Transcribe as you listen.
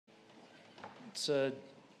It's an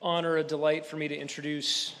honor, a delight for me to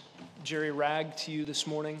introduce Jerry Wragg to you this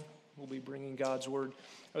morning. We'll be bringing God's Word.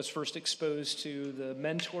 I was first exposed to the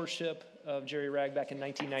mentorship of Jerry Wragg back in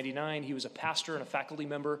 1999. He was a pastor and a faculty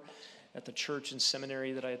member at the church and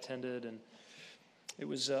seminary that I attended. And it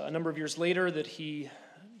was a number of years later that he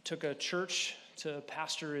took a church to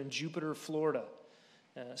pastor in Jupiter, Florida.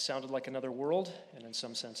 Sounded like another world, and in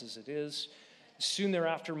some senses it is. Soon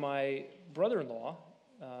thereafter, my brother-in-law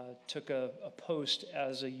took a post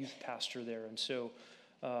as a youth pastor there. And so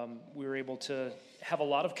we were able to have a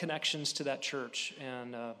lot of connections to that church,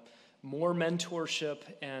 and more mentorship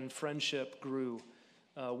and friendship grew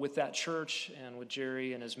with that church and with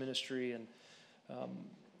Jerry and his ministry. And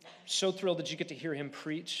so thrilled that you get to hear him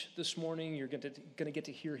preach this morning. You're going to get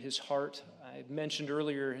to hear his heart. I mentioned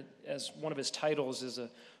earlier, as one of his titles is a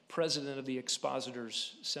president of the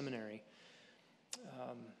Expositors Seminary.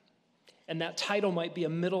 And that title might be a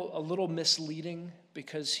little misleading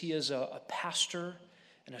because he is a pastor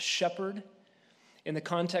and a shepherd in the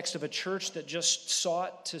context of a church that just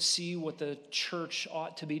sought to see what the church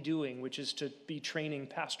ought to be doing, which is to be training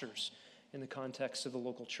pastors in the context of the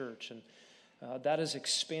local church. And that has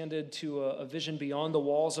expanded to a vision beyond the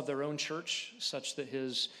walls of their own church, such that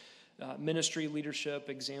his ministry, leadership,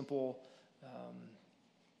 example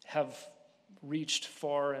have reached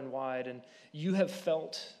far and wide. And you have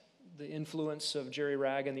felt the influence of Jerry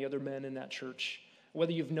Wragg and the other men in that church,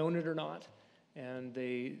 whether you've known it or not. And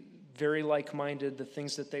they, very like-minded, the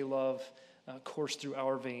things that they love course through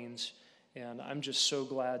our veins. And I'm just so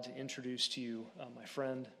glad to introduce to you my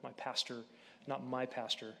friend, my pastor, not my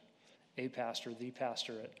pastor, a pastor, the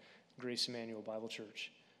pastor at Grace Emmanuel Bible Church,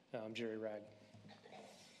 Jerry Wragg.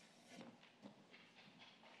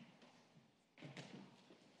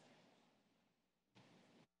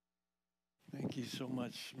 Thank you so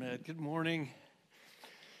much, Matt. Good morning.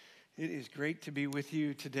 It is great to be with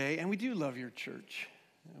you today, and we do love your church.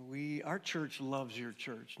 Our church loves your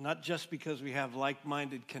church, not just because we have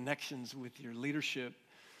like-minded connections with your leadership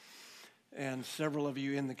and several of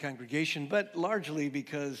you in the congregation, but largely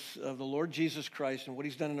because of the Lord Jesus Christ and what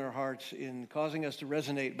he's done in our hearts in causing us to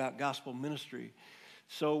resonate about gospel ministry.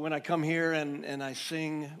 So when I come here and I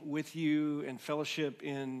sing with you and fellowship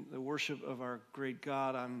in the worship of our great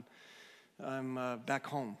God, I'm back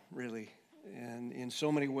home, really. And in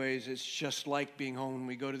so many ways, it's just like being home when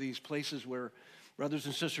we go to these places where brothers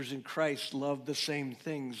and sisters in Christ love the same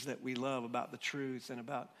things that we love about the truth and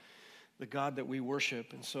about the God that we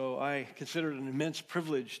worship. And so I consider it an immense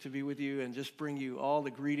privilege to be with you and just bring you all the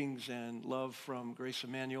greetings and love from Grace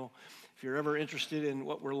Emmanuel. If you're ever interested in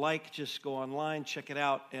what we're like, just go online, check it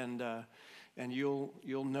out, and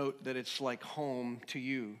you'll note that it's like home to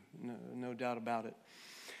you, no doubt about it.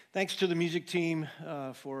 Thanks to the music team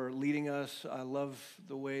for leading us. I love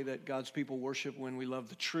the way that God's people worship when we love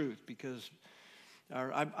the truth, because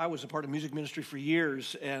I was a part of music ministry for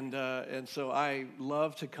years, and so I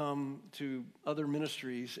love to come to other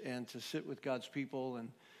ministries and to sit with God's people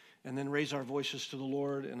and then raise our voices to the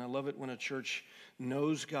Lord. And I love it when a church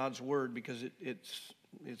knows God's word, because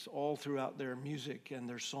it's all throughout their music and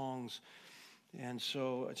their songs. And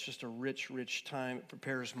so it's just a rich, rich time. It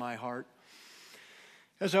prepares my heart.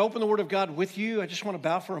 As I open the Word of God with you, I just want to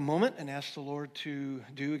bow for a moment and ask the Lord to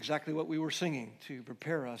do exactly what we were singing, to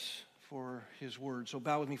prepare us for His Word. So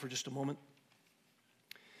bow with me for just a moment.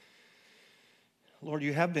 Lord,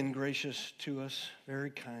 you have been gracious to us,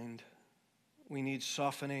 very kind. We need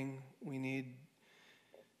softening. We need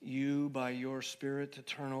you, by your Spirit, to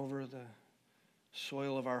turn over the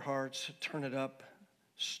soil of our hearts, turn it up,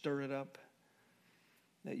 stir it up,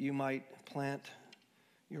 that you might plant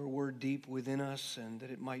your word deep within us, and that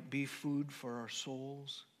it might be food for our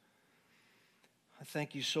souls. I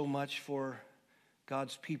thank you so much for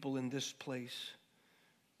God's people in this place,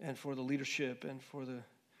 and for the leadership and for the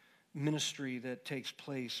ministry that takes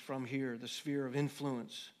place from here, the sphere of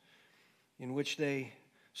influence in which they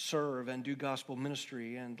serve and do gospel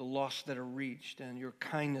ministry, and the lost that are reached, and your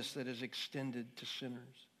kindness that is extended to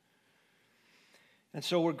sinners. And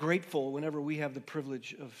so we're grateful whenever we have the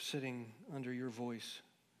privilege of sitting under your voice.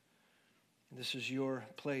 This is your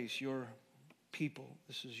place, your people.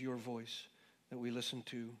 This is your voice that we listen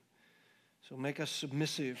to. So make us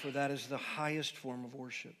submissive, for that is the highest form of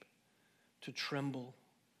worship, to tremble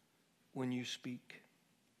when you speak.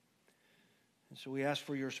 And so we ask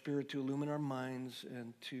for your Spirit to illumine our minds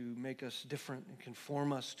and to make us different and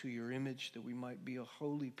conform us to your image, that we might be a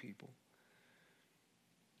holy people.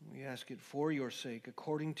 We ask it for your sake,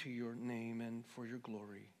 according to your name and for your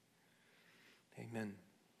glory. Amen.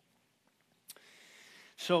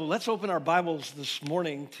 So let's open our Bibles this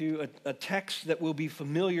morning to a text that will be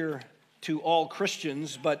familiar to all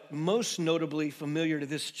Christians, but most notably familiar to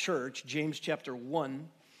this church, James chapter 1,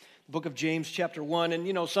 the book of James chapter 1.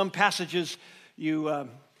 And some passages you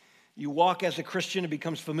walk as a Christian, it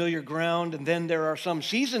becomes familiar ground, and then there are some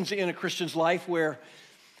seasons in a Christian's life where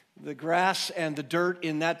the grass and the dirt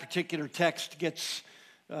in that particular text gets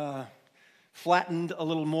flattened a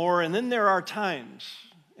little more, and then there are times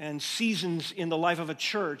and seasons in the life of a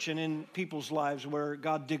church and in people's lives where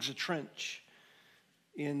God digs a trench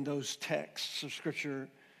in those texts of Scripture.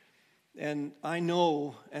 And I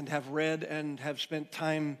know and have read and have spent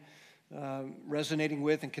time resonating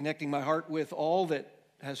with and connecting my heart with all that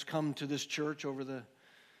has come to this church over the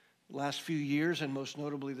last few years, and most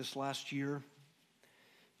notably this last year.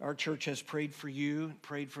 Our church has prayed for you,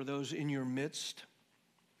 prayed for those in your midst.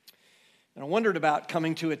 And I wondered about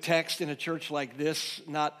coming to a text in a church like this,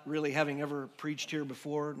 not really having ever preached here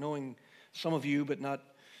before, knowing some of you, but not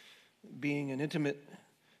being an intimate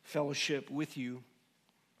fellowship with you.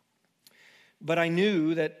 But I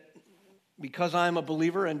knew that because I'm a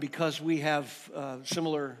believer and because we have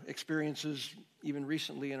similar experiences even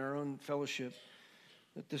recently in our own fellowship,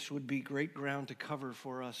 that this would be great ground to cover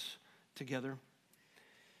for us together.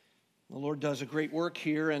 The Lord does a great work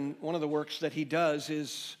here, and one of the works that he does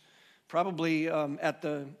is probably at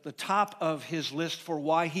the top of his list for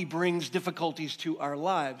why he brings difficulties to our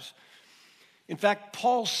lives. In fact,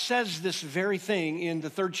 Paul says this very thing in the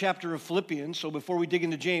 3rd chapter of Philippians. So before we dig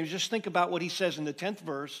into James, just think about what he says in the 10th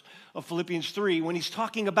verse of Philippians 3 when he's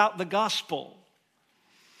talking about the gospel.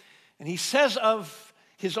 And he says of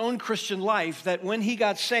his own Christian life that when he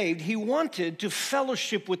got saved, he wanted to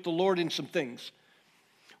fellowship with the Lord in some things.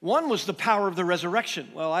 One was the power of the resurrection.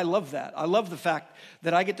 Well, I love that. I love the fact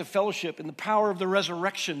that I get to fellowship in the power of the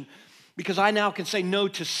resurrection because I now can say no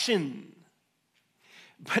to sin.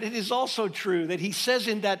 But it is also true that he says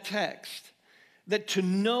in that text that to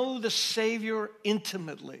know the Savior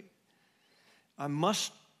intimately, I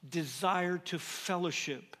must desire to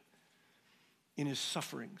fellowship in his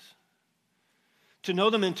sufferings. To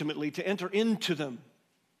know them intimately, to enter into them,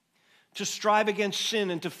 to strive against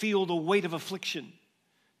sin and to feel the weight of affliction,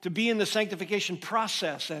 to be in the sanctification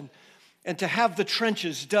process and to have the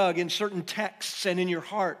trenches dug in certain texts and in your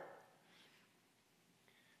heart.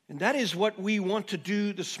 And that is what we want to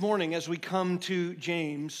do this morning as we come to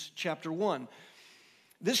James chapter 1.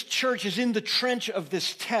 This church is in the trench of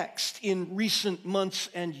this text in recent months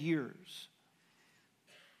and years.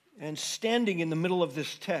 And standing in the middle of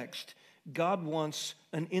this text, God wants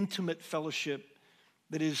an intimate fellowship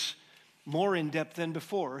that is more in depth than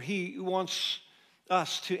before. He wants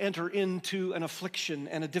us to enter into an affliction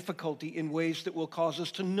and a difficulty in ways that will cause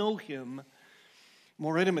us to know him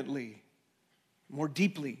more intimately, more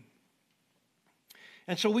deeply.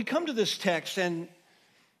 And so we come to this text, and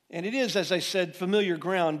it is, as I said, familiar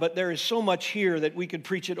ground, but there is so much here that we could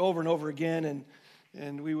preach it over and over again,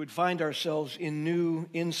 and we would find ourselves in new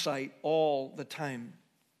insight all the time.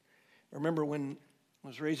 I remember when I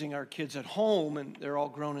was raising our kids at home, and they're all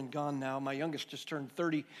grown and gone now. My youngest just turned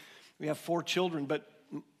 30. We have 4 children, but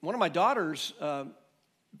one of my daughters,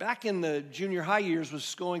 back in the junior high years,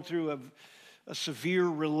 was going through a severe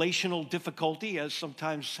relational difficulty, as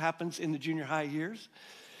sometimes happens in the junior high years.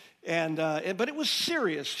 But it was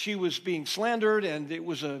serious. She was being slandered, and it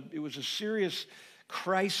was a serious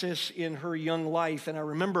crisis in her young life. And I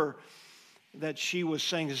remember that she was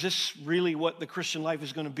saying, is this really what the Christian life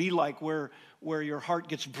is going to be like, where your heart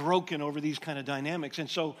gets broken over these kind of dynamics? And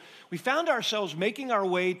so we found ourselves making our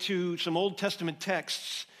way to some Old Testament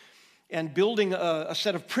texts and building a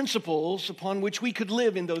set of principles upon which we could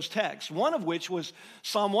live in those texts. One of which was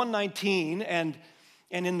Psalm 119, and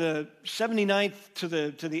in the 79th to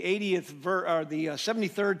the 80th verse, or the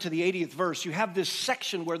 73rd to the 80th verse, you have this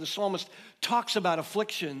section where the psalmist talks about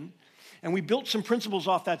affliction. And we built some principles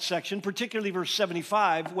off that section, particularly verse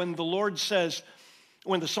 75, when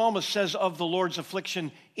the psalmist says of the Lord's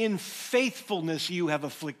affliction, in faithfulness you have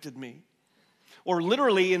afflicted me. Or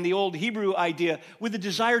literally in the old Hebrew idea, with a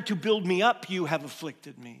desire to build me up, you have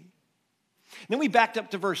afflicted me. Then we backed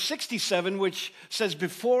up to verse 67, which says,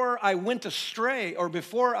 before I went astray, or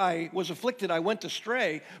before I was afflicted, I went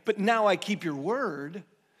astray, but now I keep your word.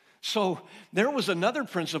 So there was another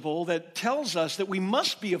principle that tells us that we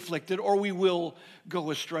must be afflicted or we will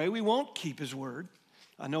go astray. We won't keep his word.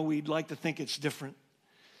 I know we'd like to think it's different.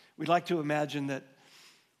 We'd like to imagine that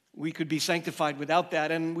we could be sanctified without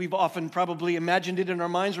that, and we've often probably imagined it in our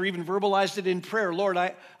minds or even verbalized it in prayer. Lord,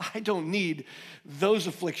 I don't need those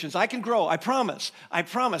afflictions. I can grow. I promise.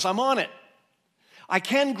 I'm on it. I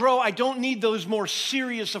can grow. I don't need those more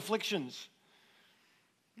serious afflictions.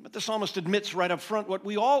 But the psalmist admits right up front what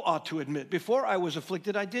we all ought to admit. Before I was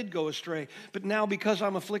afflicted, I did go astray. But now because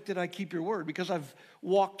I'm afflicted, I keep your word. Because I've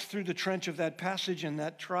walked through the trench of that passage and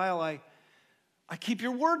that trial, I keep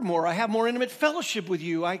your word more. I have more intimate fellowship with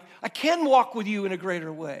you. I can walk with you in a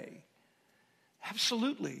greater way.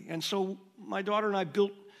 Absolutely. And so my daughter and I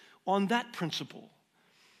built on that principle.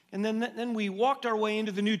 And then we walked our way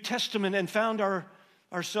into the New Testament and found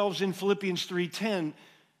ourselves in Philippians 3:10.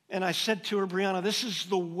 And I said to her, Brianna, this is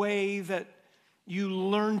the way that you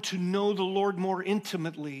learn to know the Lord more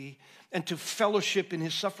intimately and to fellowship in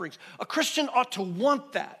his sufferings. A Christian ought to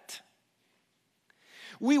want that.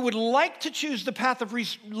 We would like to choose the path of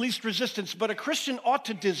least resistance, but a Christian ought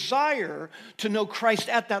to desire to know Christ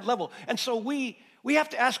at that level. And so we have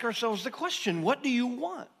to ask ourselves the question, what do you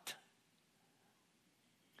want?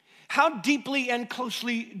 How deeply and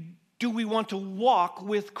closely do we want to walk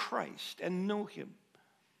with Christ and know him?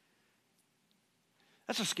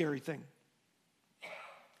 That's a scary thing.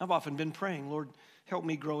 I've often been praying, Lord, help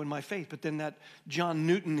me grow in my faith. But then that John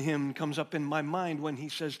Newton hymn comes up in my mind when he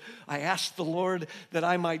says, I asked the Lord that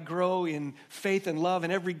I might grow in faith and love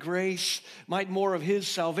and every grace, might more of his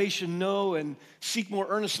salvation know and seek more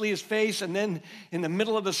earnestly his face. And then in the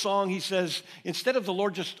middle of the song, he says, instead of the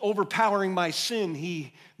Lord just overpowering my sin,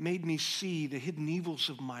 he made me see the hidden evils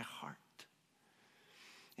of my heart.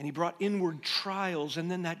 And he brought inward trials, and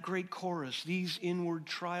then that great chorus, these inward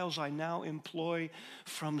trials I now employ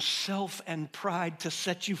from self and pride to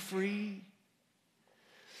set you free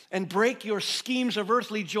and break your schemes of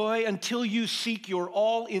earthly joy until you seek your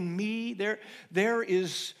all in me. There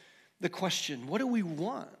is the question, what do we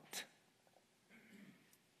want?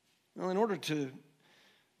 Well, in order to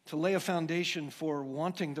lay a foundation for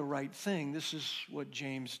wanting the right thing, this is what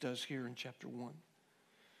James does here in chapter 1.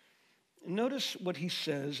 Notice what he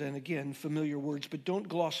says, and again, familiar words, but don't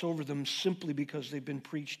gloss over them simply because they've been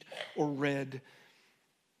preached or read.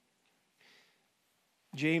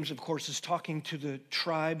 James, of course, is talking to the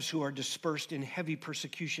tribes who are dispersed in heavy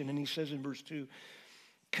persecution, and he says in verse 2,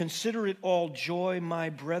 consider it all joy,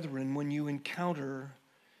 my brethren, when you encounter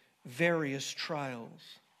various trials,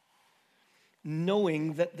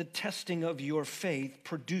 knowing that the testing of your faith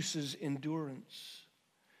produces endurance.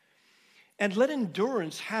 And let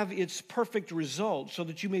endurance have its perfect result so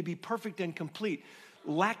that you may be perfect and complete,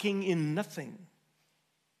 lacking in nothing.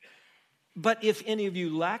 But if any of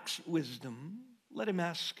you lacks wisdom, let him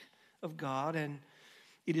ask of God, and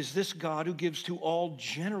it is this God who gives to all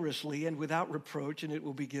generously and without reproach, and it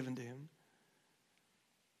will be given to him.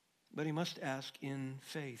 But he must ask in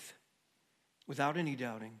faith, without any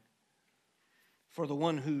doubting. For the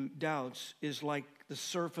one who doubts is like the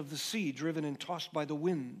surf of the sea, driven and tossed by the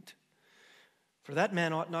wind. For that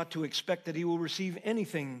man ought not to expect that he will receive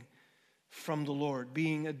anything from the Lord,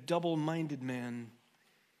 being a double-minded man,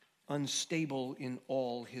 unstable in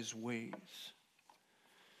all his ways.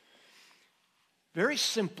 Very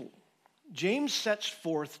simple. James sets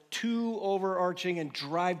forth two overarching and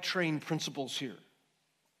drivetrain principles here.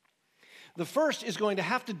 The first is going to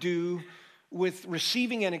have to do with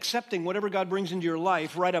receiving and accepting whatever God brings into your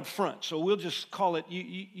life right up front. So we'll just call it,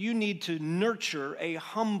 you need to nurture a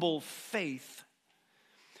humble faith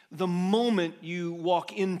the moment you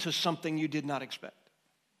walk into something you did not expect.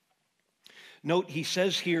 Note, he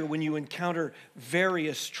says here, when you encounter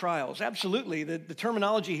various trials. Absolutely, the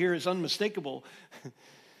terminology here is unmistakable.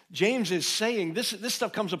 James is saying this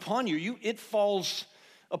stuff comes upon you. It falls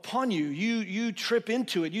upon you. You trip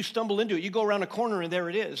into it. You stumble into it. You go around a corner and there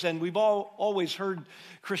it is. And we've always heard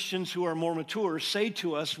Christians who are more mature say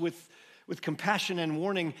to us with compassion and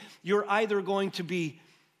warning, you're either going to be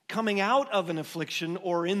coming out of an affliction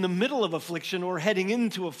or in the middle of affliction or heading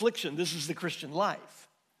into affliction. This is the Christian life.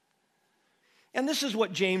 And this is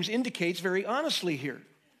what James indicates very honestly here.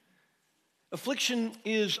 Affliction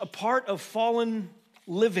is a part of fallen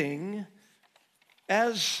living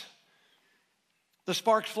as the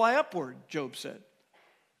sparks fly upward, Job said.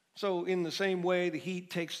 So in the same way the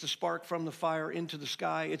heat takes the spark from the fire into the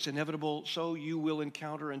sky, it's inevitable, so you will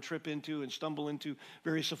encounter and trip into and stumble into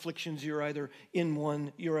various afflictions. You're either in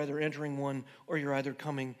one, you're either entering one, or you're either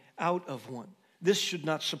coming out of one. This should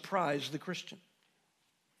not surprise the Christian.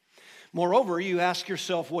 Moreover, you ask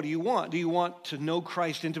yourself, what do you want? Do you want to know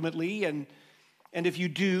Christ intimately? And if you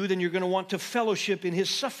do, then you're going to want to fellowship in his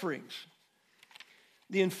sufferings.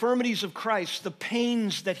 The infirmities of Christ, the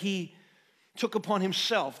pains that he took upon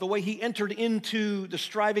himself, the way he entered into the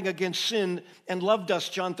striving against sin and loved us,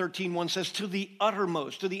 John 13:1 says, to the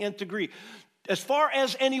uttermost, to the nth degree. As far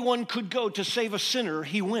as anyone could go to save a sinner,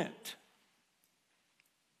 he went.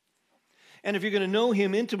 And if you're going to know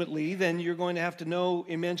him intimately, then you're going to have to know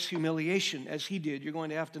immense humiliation as he did. You're going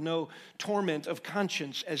to have to know torment of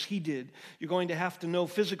conscience as he did. You're going to have to know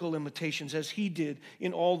physical limitations as he did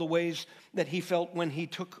in all the ways that he felt when he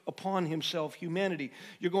took upon himself humanity.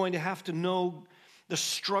 You're going to have to know the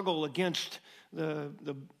struggle against the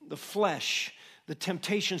flesh, the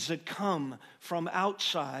temptations that come from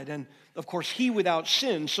outside. And of course, he without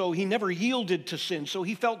sin, so he never yielded to sin. So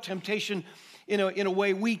he felt temptation in a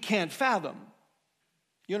way we can't fathom.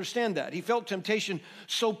 You understand that? He felt temptation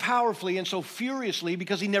so powerfully and so furiously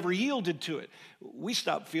because he never yielded to it. We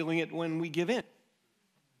stop feeling it when we give in.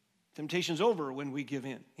 Temptation's over when we give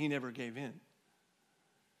in. He never gave in.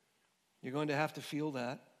 You're going to have to feel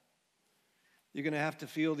that. You're going to have to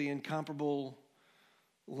feel the incomparable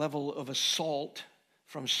level of assault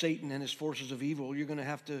from Satan and his forces of evil. You're going to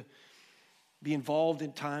have to be involved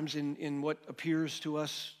at times in what appears to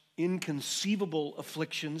us inconceivable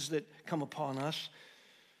afflictions that come upon us.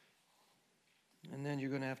 And then you're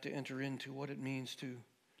going to have to enter into what it means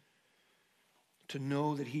to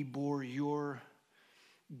know that he bore your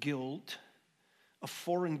guilt, a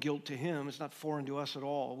foreign guilt to him. It's not foreign to us at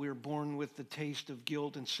all. We were born with the taste of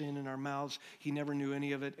guilt and sin in our mouths. He never knew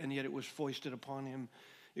any of it, and yet it was foisted upon him.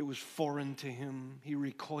 It was foreign to him. He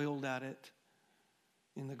recoiled at it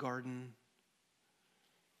in the garden.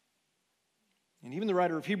 And even the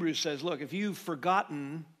writer of Hebrews says, look, if you've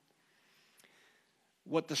forgotten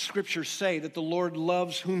what the scriptures say, that the Lord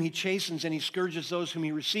loves whom he chastens and he scourges those whom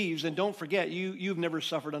he receives, then don't forget, you've never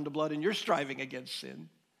suffered unto blood and you're striving against sin.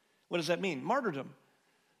 What does that mean? Martyrdom.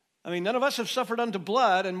 I mean, none of us have suffered unto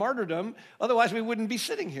blood and martyrdom, otherwise we wouldn't be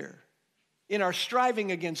sitting here in our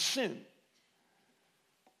striving against sin.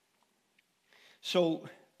 So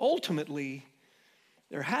ultimately,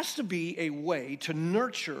 there has to be a way to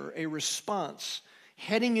nurture a response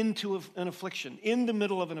heading into an affliction, in the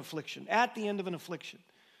middle of an affliction, at the end of an affliction.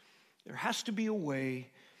 There has to be a way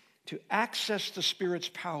to access the Spirit's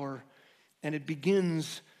power, and it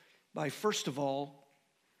begins by, first of all,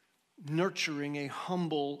 nurturing a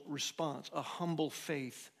humble response, a humble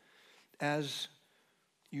faith as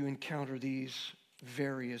you encounter these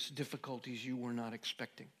various difficulties you were not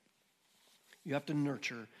expecting. You have to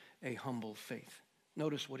nurture a humble faith.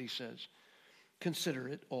 Notice what he says. Consider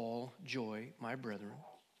it all joy, my brethren,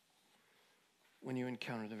 when you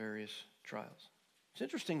encounter the various trials. It's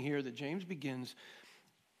interesting here that James begins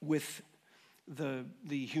with the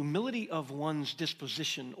humility of one's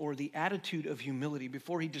disposition or the attitude of humility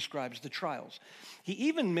before he describes the trials. He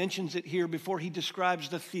even mentions it here before he describes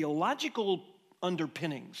the theological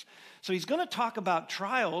underpinnings. So he's going to talk about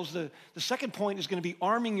trials. The second point is going to be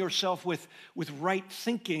arming yourself with right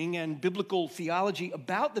thinking and biblical theology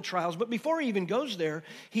about the trials. But before he even goes there,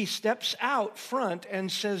 he steps out front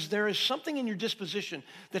and says there is something in your disposition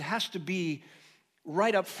that has to be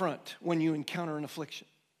right up front when you encounter an affliction.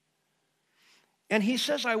 And he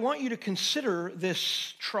says, I want you to consider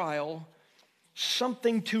this trial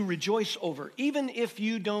something to rejoice over, even if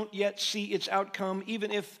you don't yet see its outcome,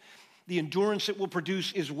 even if the endurance it will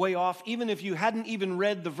produce is way off, even if you hadn't even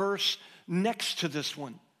read the verse next to this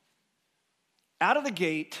one. Out of the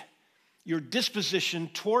gate, your disposition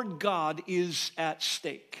toward God is at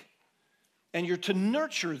stake. And you're to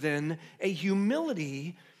nurture then a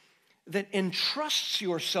humility that entrusts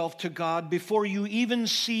yourself to God before you even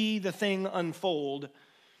see the thing unfold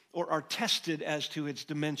or are tested as to its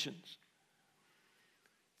dimensions.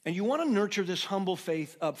 And you want to nurture this humble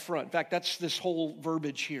faith up front. In fact, that's this whole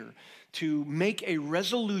verbiage here, to make a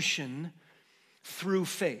resolution through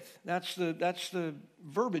faith. That's the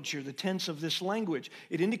verbiage here, the tense of this language.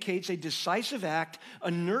 It indicates a decisive act, a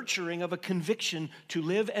nurturing of a conviction to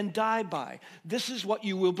live and die by. This is what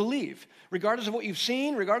you will believe. Regardless of what you've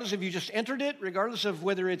seen, regardless if you just entered it, regardless of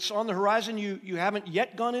whether it's on the horizon, you haven't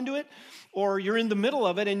yet gone into it, or you're in the middle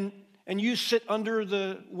of it and you sit under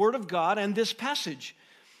the Word of God and this passage.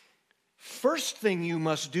 First thing you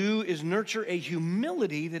must do is nurture a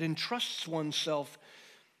humility that entrusts oneself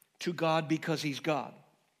to God because he's God.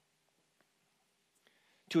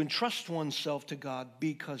 To entrust oneself to God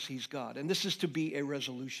because he's God. And this is to be a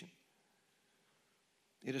resolution.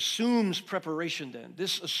 It assumes preparation then.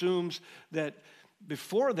 This assumes that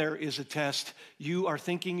before there is a test, you are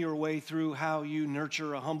thinking your way through how you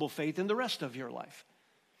nurture a humble faith in the rest of your life.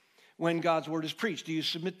 When God's word is preached, do you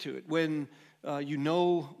submit to it? When you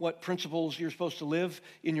know what principles you're supposed to live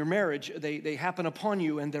in your marriage, they happen upon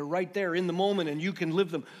you and they're right there in the moment and you can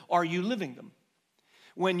live them. Are you living them?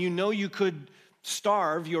 When you know you could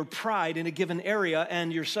starve your pride in a given area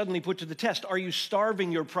and you're suddenly put to the test, are you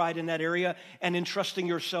starving your pride in that area and entrusting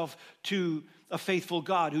yourself to a faithful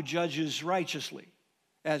God who judges righteously?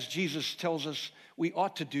 as Jesus tells us we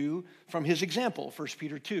ought to do from his example, 1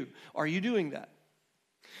 Peter 2. Are you doing that?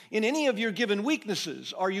 In any of your given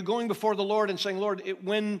weaknesses, are you going before the Lord and saying, Lord,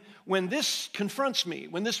 when this confronts me,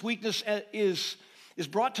 when this weakness is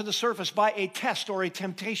brought to the surface by a test or a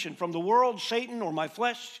temptation from the world, Satan, or my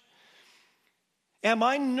flesh, am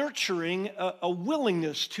I nurturing a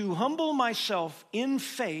willingness to humble myself in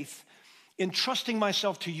faith, entrusting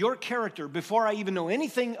myself to your character before I even know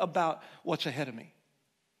anything about what's ahead of me?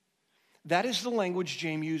 That is the language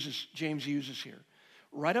James uses here.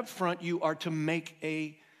 Right up front, you are to make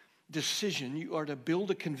a decision. You are to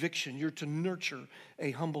build a conviction. You're to nurture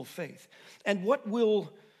a humble faith. And what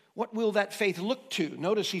will that faith look to?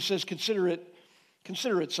 Notice he says, consider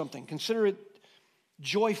it something. Consider it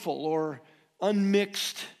joyful or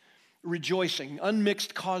unmixed rejoicing.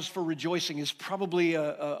 Unmixed cause for rejoicing is probably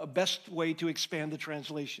a best way to expand the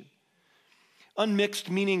translation. Unmixed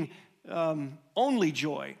meaning only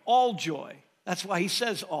joy, all joy. That's why he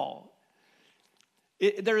says all.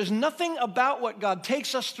 There is nothing about what God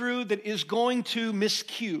takes us through that is going to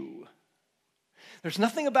miscue. There's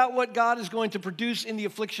nothing about what God is going to produce in the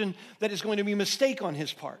affliction that is going to be a mistake on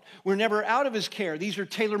his part. We're never out of his care. These are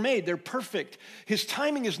tailor-made. They're perfect. His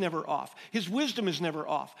timing is never off. His wisdom is never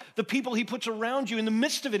off. The people he puts around you in the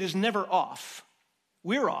midst of it is never off.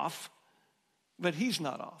 We're off, but he's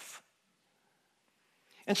not off.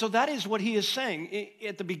 And so that is what he is saying.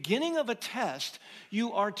 At the beginning of a test,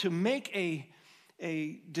 you are to make a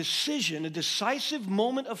decision, a decisive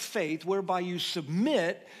moment of faith whereby you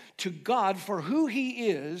submit to God for who he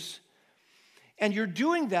is, and you're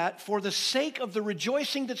doing that for the sake of the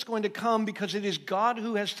rejoicing that's going to come because it is God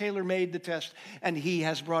who has tailor-made the test and he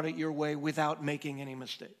has brought it your way without making any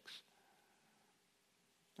mistakes.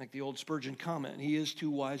 Like the old Spurgeon comment, he is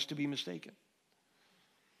too wise to be mistaken.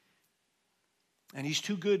 And he's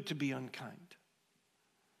too good to be unkind.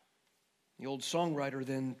 The old songwriter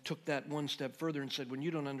then took that one step further and said, when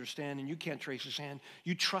you don't understand and you can't trace his hand,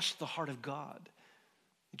 you trust the heart of God.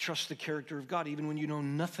 You trust the character of God even when you know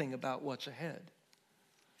nothing about what's ahead.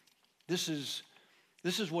 This is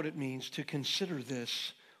what it means to consider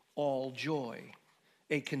this all joy.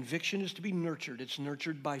 A conviction is to be nurtured. It's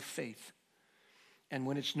nurtured by faith. And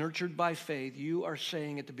when it's nurtured by faith, you are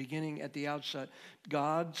saying at the beginning, at the outset,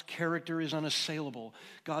 God's character is unassailable.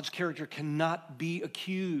 God's character cannot be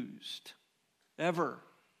accused, ever.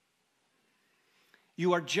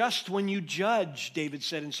 You are just when you judge, David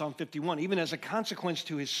said in Psalm 51, even as a consequence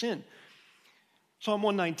to his sin. Psalm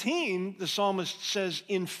 119, the psalmist says,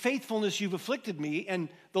 in faithfulness you've afflicted me, and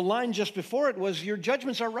the line just before it was, your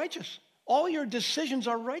judgments are righteous. All your decisions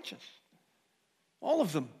are righteous. All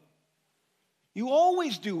of them. You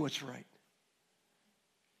always do what's right.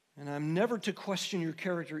 And I'm never to question your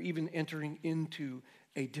character even entering into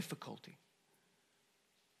a difficulty.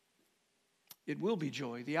 It will be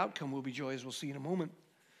joy. The outcome will be joy, as we'll see in a moment.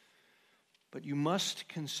 But you must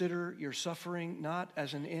consider your suffering not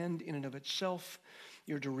as an end in and of itself.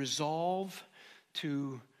 You're to resolve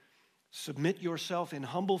to submit yourself in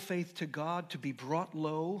humble faith to God, to be brought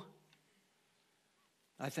low.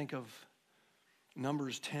 I think of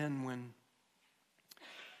Numbers 10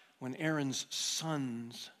 when Aaron's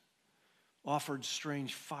sons offered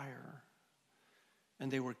strange fire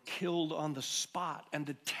and they were killed on the spot. And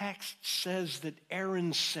the text says that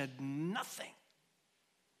Aaron said nothing.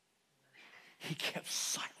 He kept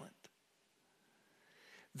silent.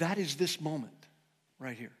 That is this moment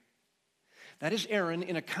right here. That is Aaron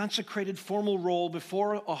in a consecrated formal role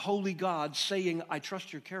before a holy God saying, I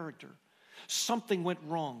trust your character. Something went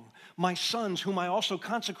wrong. My sons, whom I also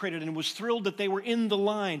consecrated and was thrilled that they were in the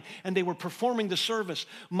line and they were performing the service,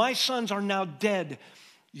 my sons are now dead.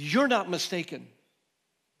 You're not mistaken.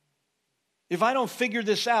 If I don't figure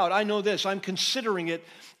this out, I know this. I'm considering it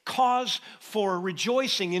cause for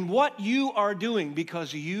rejoicing in what you are doing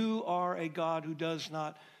because you are a God who does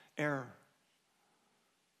not err.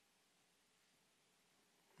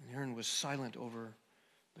 And Aaron was silent over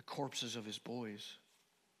the corpses of his boys.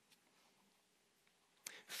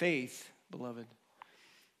 Faith, beloved,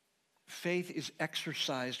 faith is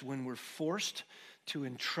exercised when we're forced to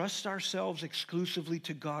entrust ourselves exclusively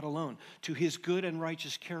to God alone, to his good and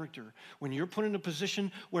righteous character. When you're put in a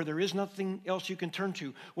position where there is nothing else you can turn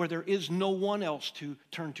to, where there is no one else to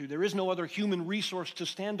turn to, there is no other human resource to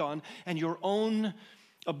stand on, and your own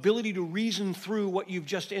ability to reason through what you've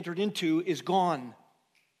just entered into is gone.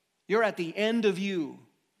 You're at the end of you.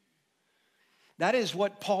 That is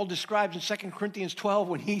what Paul describes in 2 Corinthians 12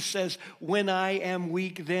 when he says, when I am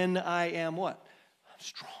weak, then I am what? I'm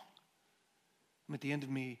strong. I'm at the end of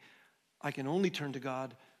me. I can only turn to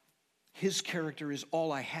God. His character is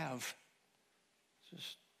all I have.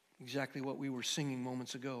 Just exactly what we were singing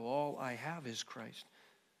moments ago. All I have is Christ.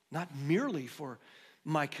 Not merely for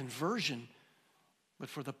my conversion, but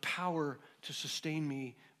for the power to sustain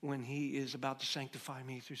me when he is about to sanctify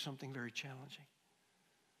me through something very challenging.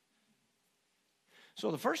 So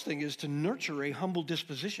the first thing is to nurture a humble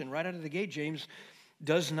disposition. Right out of the gate, James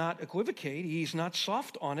does not equivocate. He's not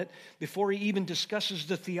soft on it before he even discusses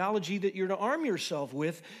the theology that you're to arm yourself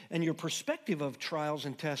with and your perspective of trials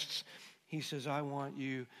and tests. He says, I want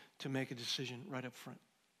you to make a decision right up front.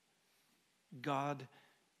 God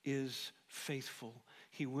is faithful.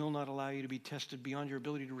 He will not allow you to be tested beyond your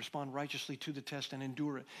ability to respond righteously to the test and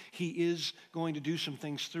endure it. He is going to do some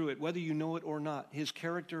things through it, whether you know it or not. His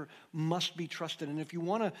character must be trusted. And if you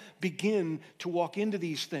want to begin to walk into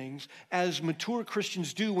these things, as mature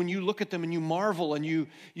Christians do, when you look at them and you marvel and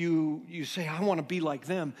you say, I want to be like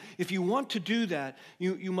them. If you want to do that,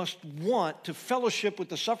 you must want to fellowship with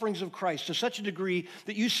the sufferings of Christ to such a degree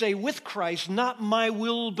that you say, with Christ, not my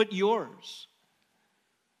will, but yours.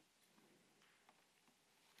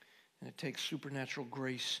 And it takes supernatural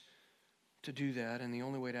grace to do that. And the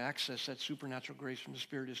only way to access that supernatural grace from the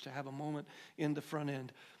Spirit is to have a moment in the front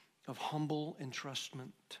end of humble entrustment.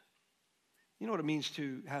 You know what it means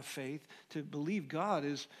to have faith? To believe God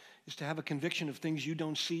is to have a conviction of things you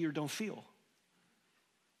don't see or don't feel.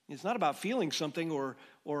 It's not about feeling something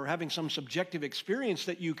or having some subjective experience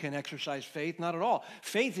that you can exercise faith. Not at all.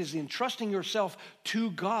 Faith is entrusting yourself to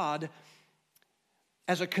God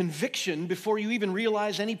as a conviction before you even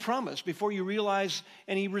realize any promise, before you realize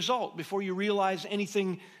any result, before you realize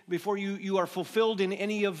anything, before you are fulfilled in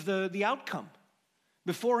any of the outcome.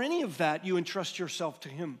 Before any of that, you entrust yourself to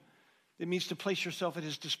him. It means to place yourself at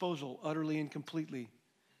his disposal utterly and completely,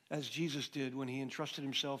 as Jesus did when he entrusted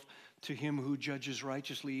himself to him who judges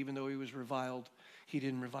righteously. Even though he was reviled, he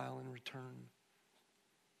didn't revile in return.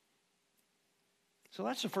 So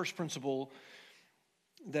that's the first principle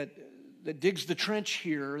that digs the trench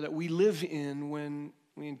here that we live in when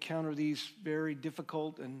we encounter these very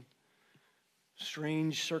difficult and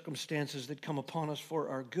strange circumstances that come upon us for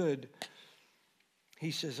our good.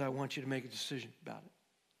 He says, I want you to make a decision about it.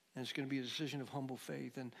 And it's going to be a decision of humble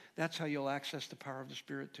faith. And that's how you'll access the power of the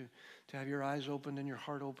Spirit, to have your eyes opened and your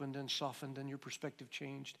heart opened and softened and your perspective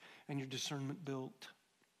changed and your discernment built.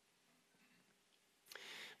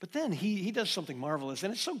 But then he does something marvelous,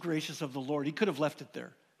 and it's so gracious of the Lord. He could have left it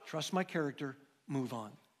there. Trust my character, move on.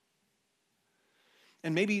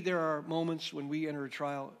 And maybe there are moments when we enter a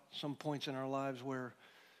trial, some points in our lives where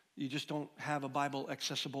you just don't have a Bible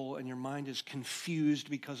accessible and your mind is confused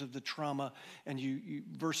because of the trauma and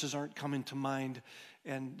verses aren't coming to mind.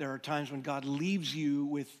 And there are times when God leaves you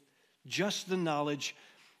with just the knowledge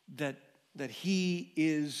that he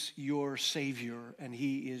is your Savior and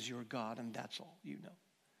he is your God, and that's all you know.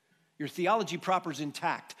 Your theology proper is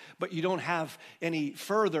intact, but you don't have any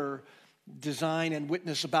further design and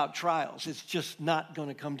witness about trials. It's just not going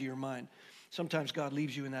to come to your mind. Sometimes God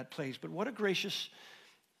leaves you in that place, but what a gracious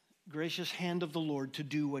hand of the Lord to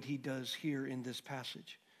do what he does here in this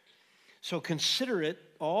passage. So consider it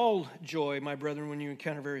all joy, my brethren, when you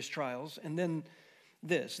encounter various trials. And then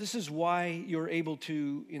this is why you're able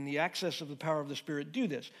to, in the access of the power of the Spirit, do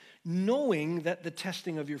this. Knowing that the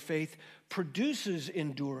testing of your faith produces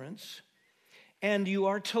endurance, and you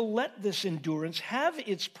are to let this endurance have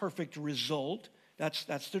its perfect result. That's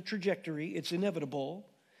the trajectory. It's inevitable.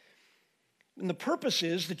 And the purpose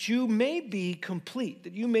is that you may be complete,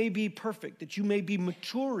 that you may be perfect, that you may be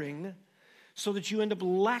maturing so that you end up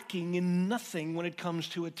lacking in nothing when it comes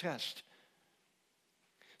to a test.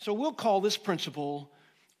 So we'll call this principle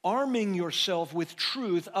arming yourself with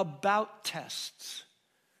truth about tests.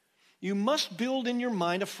 You must build in your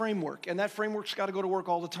mind a framework, and that framework's got to go to work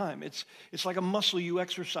all the time. It's like a muscle you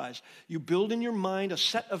exercise. You build in your mind a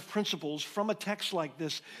set of principles from a text like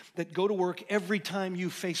this that go to work every time you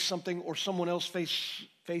face something or someone else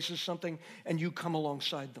faces something and you come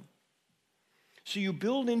alongside them. So you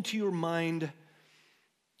build into your mind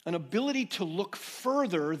an ability to look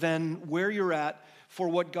further than where you're at for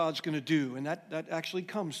what God's going to do, and that actually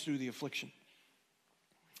comes through the affliction.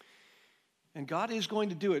 And God is going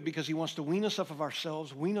to do it because he wants to wean us off of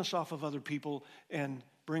ourselves, wean us off of other people, and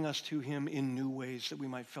bring us to him in new ways that we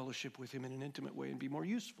might fellowship with him in an intimate way and be more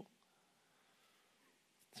useful.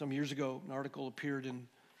 Some years ago, an article appeared in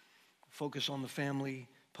Focus on the Family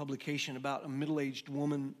publication about a middle-aged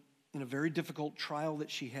woman in a very difficult trial that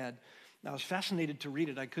she had. I was fascinated to read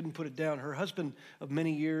it. I couldn't put it down. Her husband of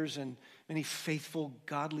many years and many faithful,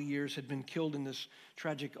 godly years had been killed in this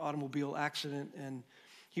tragic automobile accident, and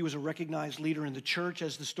he was a recognized leader in the church,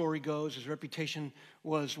 as the story goes. His reputation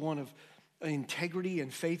was one of integrity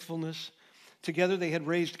and faithfulness. Together they had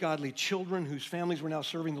raised godly children whose families were now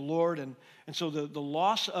serving the Lord. And so the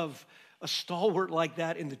loss of a stalwart like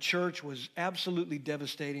that in the church was absolutely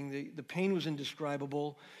devastating. The pain was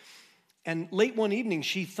indescribable. And late one evening,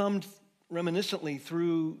 she thumbed reminiscently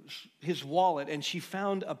through his wallet, and she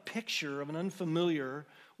found a picture of an unfamiliar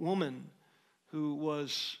woman who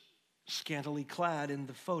was scantily clad in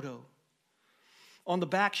the photo. On the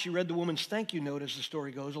back, she read the woman's thank you note, as the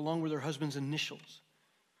story goes, along with her husband's initials.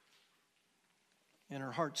 And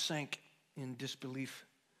her heart sank in disbelief.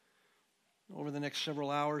 Over the next several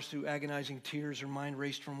hours, through agonizing tears, her mind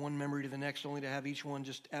raced from one memory to the next, only to have each one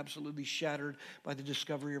just absolutely shattered by the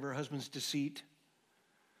discovery of her husband's deceit.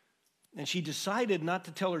 And she decided not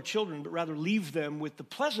to tell her children, but rather leave them with the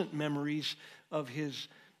pleasant memories of his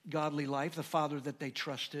godly life, the father that they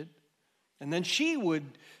trusted. And then she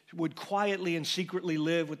would quietly and secretly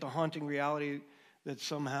live with the haunting reality that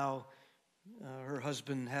somehow her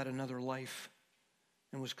husband had another life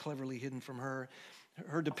and was cleverly hidden from her.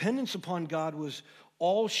 Her dependence upon God was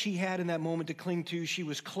all she had in that moment to cling to. She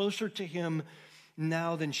was closer to him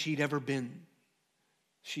now than she'd ever been,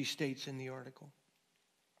 she states in the article.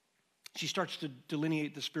 She starts to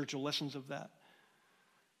delineate the spiritual lessons of that.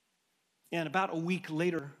 And about a week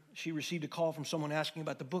later, she received a call from someone asking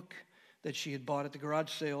about the book that she had bought at the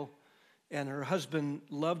garage sale. And her husband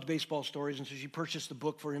loved baseball stories, and so she purchased the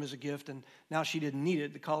book for him as a gift, and now she didn't need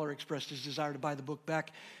it. The caller expressed his desire to buy the book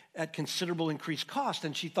back at considerable increased cost,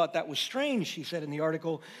 and she thought that was strange, she said in the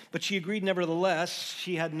article, but she agreed nevertheless.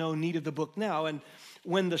 She had no need of the book now. And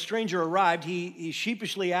when the stranger arrived, he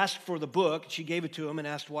sheepishly asked for the book. She gave it to him and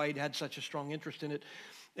asked why he'd had such a strong interest in it.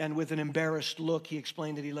 And with an embarrassed look, he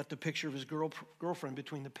explained that he left a picture of his girlfriend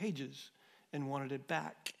between the pages and wanted it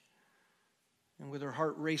back. And with her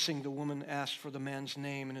heart racing, the woman asked for the man's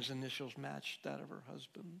name, and his initials matched that of her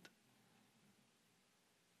husband.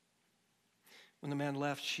 When the man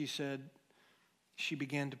left, she said she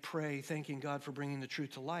began to pray, thanking God for bringing the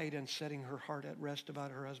truth to light and setting her heart at rest about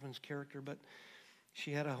her husband's character. But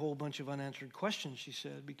she had a whole bunch of unanswered questions, she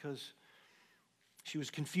said, because she was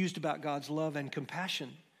confused about God's love and compassion.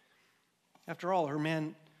 After all,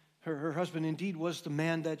 her husband indeed was the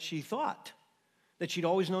man that she thought, that she'd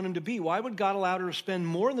always known him to be. Why would God allow her to spend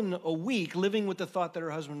more than a week living with the thought that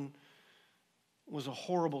her husband was a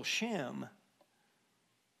horrible sham?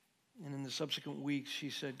 And in the subsequent weeks, she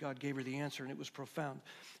said God gave her the answer, and it was profound.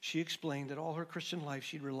 She explained that all her Christian life,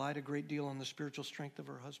 she'd relied a great deal on the spiritual strength of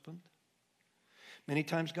her husband. Many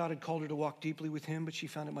times God had called her to walk deeply with him, but she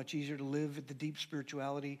found it much easier to live at the deep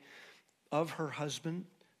spirituality of her husband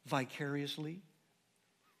vicariously,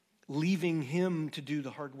 leaving him to do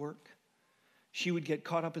the hard work. She would get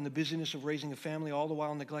caught up in the busyness of raising a family, all the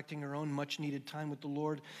while neglecting her own much-needed time with the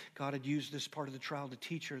Lord. God had used this part of the trial to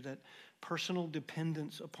teach her that personal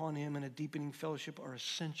dependence upon him and a deepening fellowship are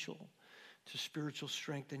essential to spiritual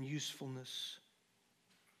strength and usefulness.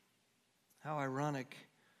 How ironic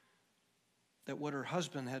that what her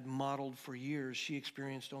husband had modeled for years, she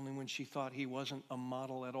experienced only when she thought he wasn't a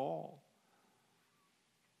model at all.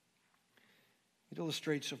 It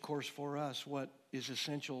illustrates, of course, for us what is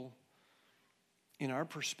essential in our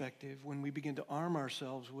perspective when we begin to arm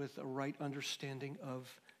ourselves with a right understanding of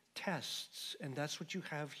tests. And that's what you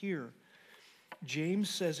have here. James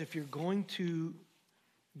says if you're going to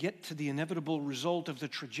get to the inevitable result of the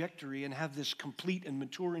trajectory and have this complete and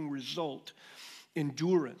maturing result,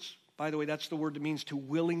 endurance. By the way, that's the word that means to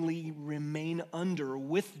willingly remain under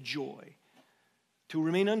with joy. To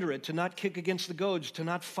remain under it, to not kick against the goads, to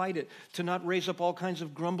not fight it, to not raise up all kinds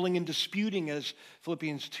of grumbling and disputing, as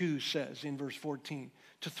Philippians 2 says in verse 14.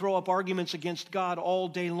 To throw up arguments against God all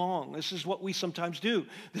day long. This is what we sometimes do.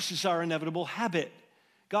 This is our inevitable habit.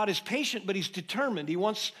 God is patient, but he's determined. He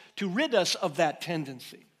wants to rid us of that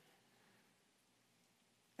tendency.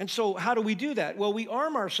 And so how do we do that? Well, we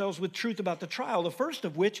arm ourselves with truth about the trial, the first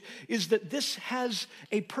of which is that this has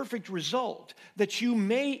a perfect result, that you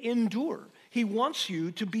may endure. He wants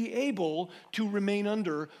you to be able to remain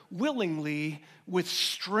under willingly with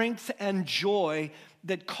strength and joy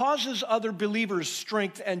that causes other believers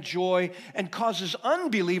strength and joy and causes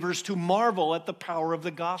unbelievers to marvel at the power of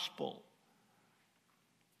the gospel.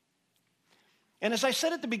 And as I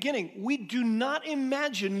said at the beginning, we do not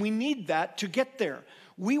imagine we need that to get there.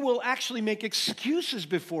 We will actually make excuses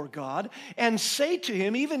before God and say to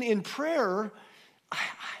him, even in prayer,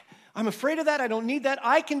 I'm afraid of that. I don't need that.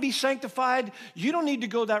 I can be sanctified. You don't need to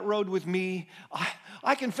go that road with me.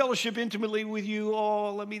 I can fellowship intimately with you.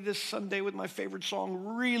 Oh, let me this Sunday with my favorite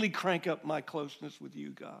song really crank up my closeness with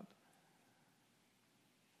you, God.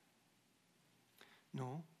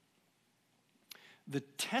 No. The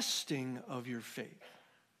testing of your faith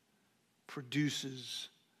produces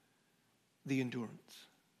the endurance.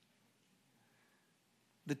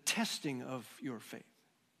 The testing of your faith.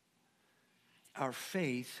 Our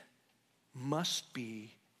faith must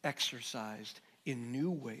be exercised in new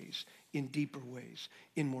ways, in deeper ways,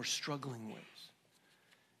 in more struggling ways,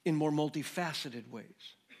 in more multifaceted ways.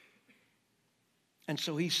 And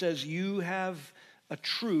so he says, you have a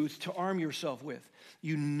truth to arm yourself with.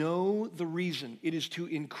 You know the reason. It is to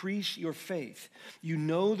increase your faith. You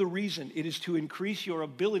know the reason. It is to increase your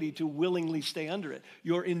ability to willingly stay under it,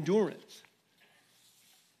 your endurance.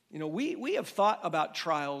 You know, we have thought about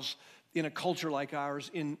trials in a culture like ours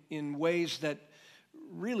in ways that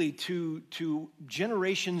really to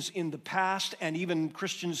generations in the past and even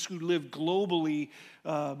Christians who live globally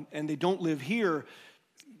and they don't live here,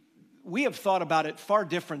 we have thought about it far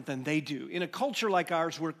different than they do. In a culture like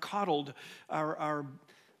ours, we're coddled. Our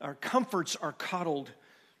comforts are coddled.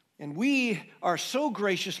 And we are so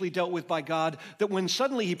graciously dealt with by God that when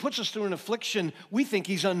suddenly he puts us through an affliction, we think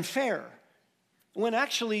he's unfair. When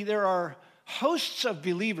actually there are hosts of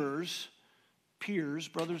believers, peers,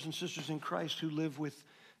 brothers and sisters in Christ who live with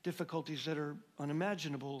difficulties that are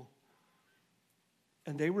unimaginable,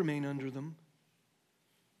 and they remain under them.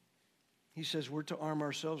 He says we're to arm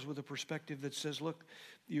ourselves with a perspective that says, look,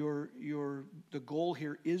 the goal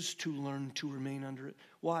here is to learn to remain under it.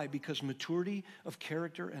 Why? Because maturity of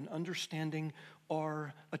character and understanding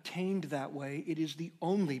are attained that way. It is the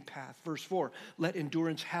only path. Verse 4, let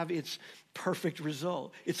endurance have its perfect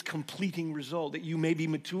result, its completing result, that you may be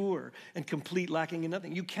mature and complete, lacking in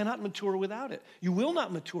nothing. You cannot mature without it. You will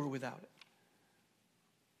not mature without it.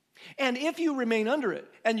 And if you remain under it,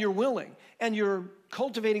 and you're willing, and you're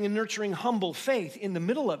cultivating and nurturing humble faith in the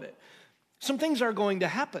middle of it, some things are going to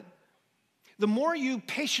happen. The more you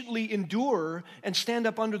patiently endure and stand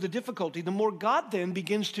up under the difficulty, the more God then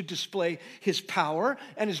begins to display his power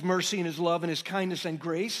and his mercy and his love and his kindness and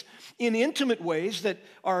grace in intimate ways that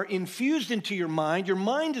are infused into your mind. Your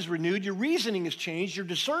mind is renewed, your reasoning is changed, your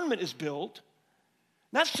discernment is built.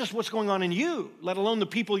 That's just what's going on in you, let alone the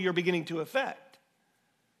people you're beginning to affect.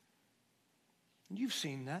 You've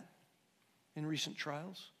seen that in recent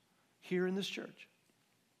trials here in this church.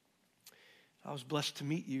 I was blessed to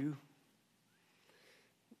meet you.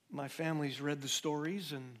 My family's read the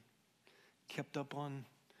stories and kept up on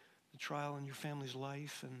the trial in your family's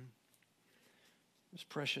life, and it's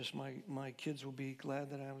precious. My kids will be glad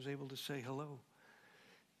that I was able to say hello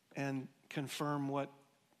and confirm what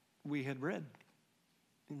we had read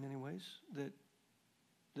in many ways, that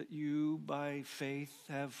you, by faith,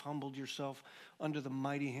 have humbled yourself under the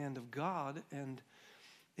mighty hand of God, and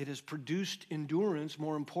it has produced endurance.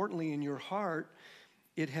 More importantly, in your heart,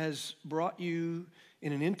 it has brought you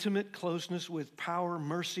in an intimate closeness with power,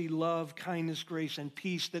 mercy, love, kindness, grace, and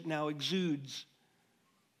peace that now exudes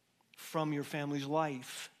from your family's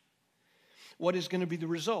life. What is going to be the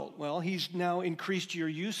result? Well, he's now increased your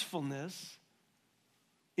usefulness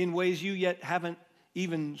in ways you yet haven't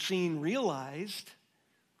even seen realized.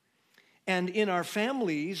 And in our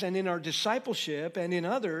families and in our discipleship and in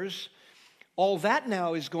others, all that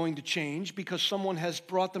now is going to change because someone has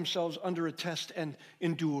brought themselves under a test and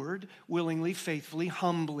endured willingly, faithfully,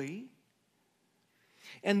 humbly.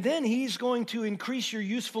 And then he's going to increase your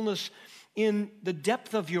usefulness in the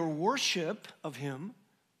depth of your worship of him.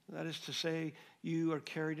 That is to say, you are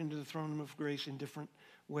carried into the throne room of grace in different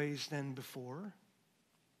ways than before.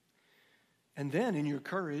 And then in your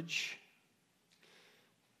courage,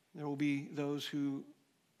 there will be those who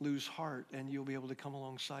lose heart, and you'll be able to come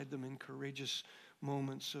alongside them in courageous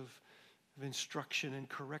moments of instruction and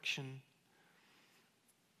correction.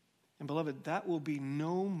 And beloved, that will be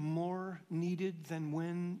no more needed than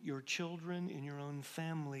when your children in your own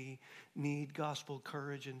family need gospel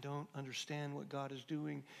courage and don't understand what God is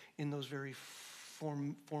doing in those very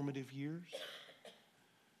formative years.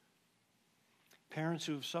 Parents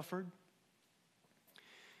who have suffered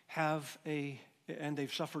and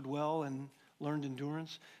they've suffered well and learned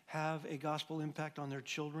endurance, have a gospel impact on their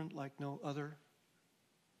children like no other.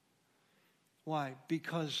 Why?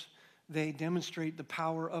 Because they demonstrate the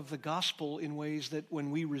power of the gospel in ways that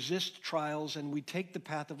when we resist trials and we take the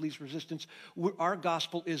path of least resistance, our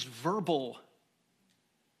gospel is verbal,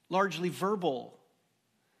 largely verbal.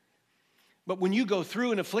 But when you go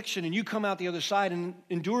through an affliction and you come out the other side and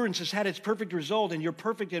endurance has had its perfect result and you're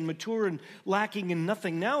perfect and mature and lacking in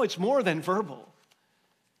nothing, now it's more than verbal.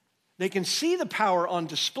 They can see the power on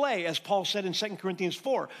display, as Paul said in 2 Corinthians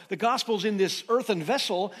 4. The gospel's in this earthen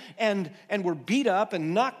vessel, and we're beat up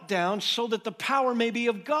and knocked down so that the power may be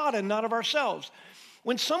of God and not of ourselves.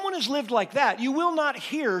 When someone has lived like that, you will not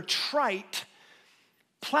hear trite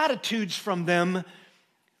platitudes from them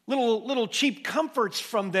little cheap comforts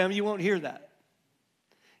from them. You won't hear that.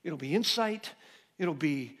 It'll be insight. It'll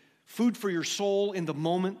be food for your soul in the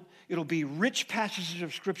moment. It'll be rich passages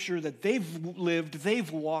of Scripture that they've lived, they've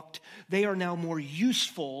walked. They are now more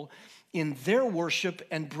useful in their worship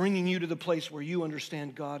and bringing you to the place where you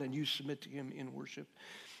understand God and you submit to Him in worship.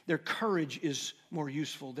 Their courage is more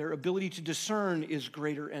useful. Their ability to discern is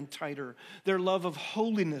greater and tighter. Their love of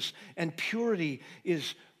holiness and purity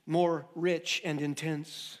is more rich and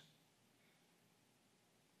intense.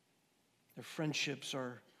 Their friendships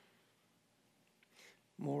are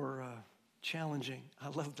more challenging. I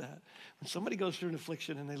love that. When somebody goes through an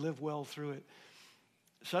affliction and they live well through it,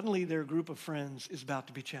 suddenly their group of friends is about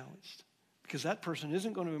to be challenged because that person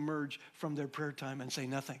isn't going to emerge from their prayer time and say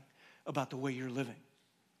nothing about the way you're living,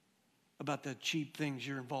 about the cheap things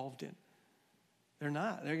you're involved in. They're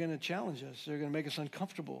not. They're going to challenge us. They're going to make us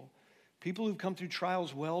uncomfortable. People who've come through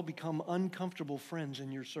trials well become uncomfortable friends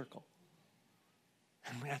in your circle.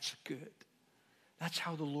 And that's good. That's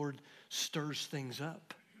how the Lord stirs things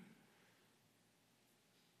up.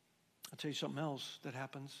 I'll tell you something else that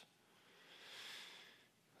happens.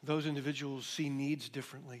 Those individuals see needs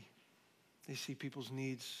differently. They see people's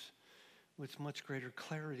needs with much greater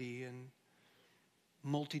clarity and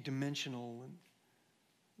multidimensional, and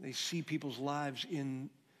they see people's lives in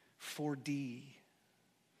 4D.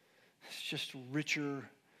 It's just richer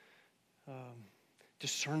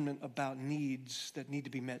discernment about needs that need to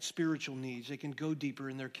be met, spiritual needs. They can go deeper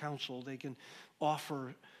in their counsel. They can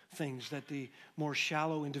offer things that the more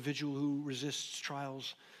shallow individual who resists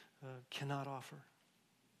trials cannot offer.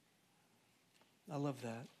 I love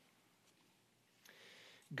that.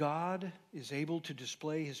 God is able to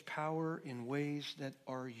display His power in ways that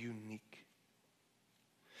are unique.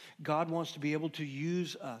 God wants to be able to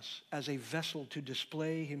use us as a vessel to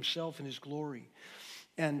display Himself and His glory.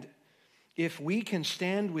 And if we can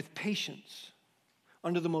stand with patience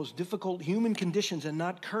under the most difficult human conditions and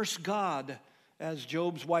not curse God, as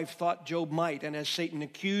Job's wife thought Job might, and as Satan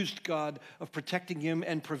accused God of protecting him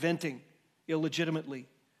and preventing illegitimately,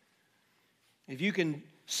 if you can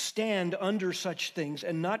stand under such things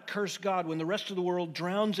and not curse God when the rest of the world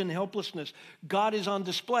drowns in helplessness, God is on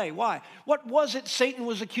display. Why? What was it Satan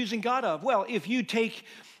was accusing God of? Well, if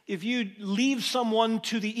you leave someone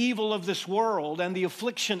to the evil of this world and the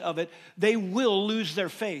affliction of it, they will lose their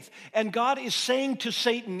faith. And God is saying to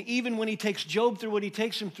Satan, even when he takes Job through what he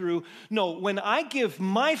takes him through, no, when I give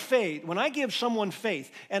my faith, when I give someone faith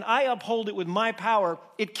and I uphold it with my power,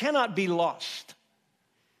 it cannot be lost.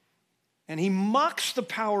 And he mocks the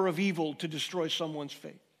power of evil to destroy someone's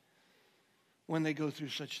faith when they go through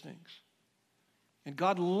such things. And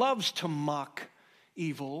God loves to mock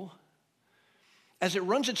evil. As it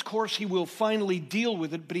runs its course, He will finally deal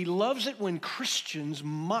with it, but He loves it when Christians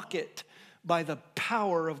mock it by the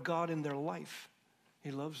power of God in their life.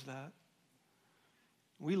 He loves that.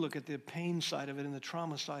 We look at the pain side of it and the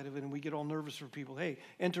trauma side of it, and we get all nervous for people. Hey,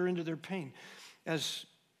 enter into their pain.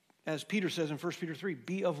 As Peter says in 1 Peter 3,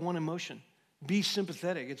 be of one emotion. Be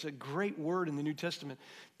sympathetic. It's a great word in the New Testament.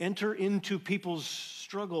 Enter into people's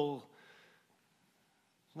struggle.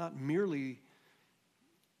 It's not merely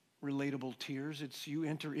relatable tears. It's you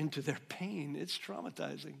enter into their pain. It's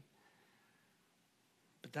traumatizing.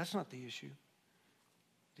 But that's not the issue.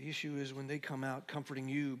 The issue is when they come out comforting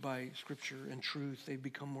you by Scripture and truth, they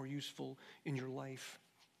become more useful in your life.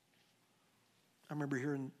 I remember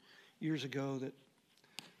hearing years ago that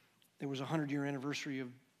there was a 100-year anniversary of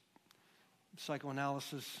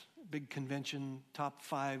psychoanalysis, big convention, top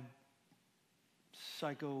 5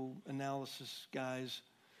 psychoanalysis guys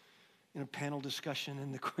in a panel discussion,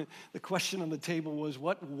 and the question on the table was,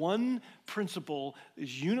 what one principle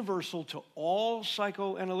is universal to all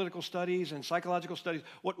psychoanalytical studies and psychological studies?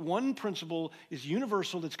 What one principle is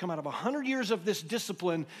universal that's come out of 100 years of this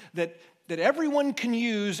discipline that everyone can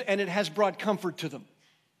use, and it has brought comfort to them?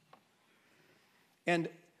 And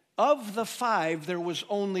of the 5, there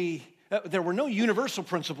were no universal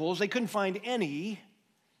principles. They couldn't find any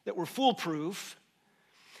that were foolproof.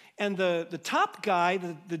 And the top guy,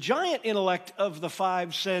 the giant intellect of the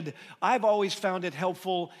 5 said, I've always found it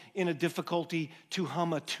helpful in a difficulty to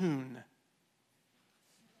hum a tune.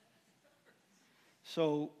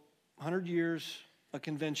 So 100 years, a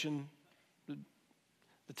convention,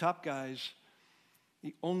 the top guys,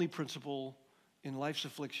 the only principle in life's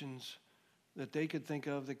afflictions that they could think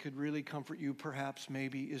of that could really comfort you, perhaps,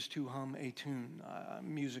 maybe, is to hum a tune.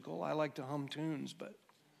 I'm musical. I like to hum tunes, but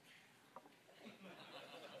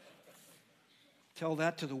tell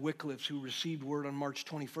that to the Wycliffes who received word on March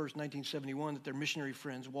 21st, 1971, that their missionary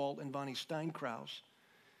friends, Walt and Bonnie Steinkraus,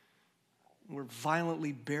 were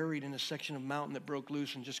violently buried in a section of mountain that broke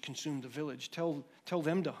loose and just consumed the village. Tell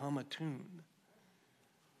them to hum a tune.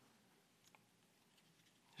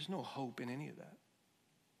 There's no hope in any of that.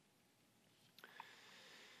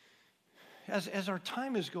 As our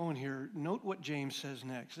time is going here, note what James says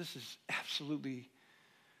next. This is absolutely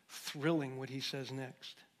thrilling what he says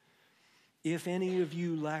next. If any of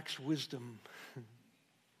you lacks wisdom,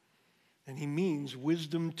 and he means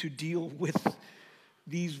wisdom to deal with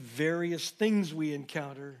these various things we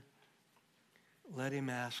encounter, let him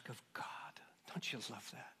ask of God. Don't you love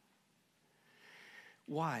that?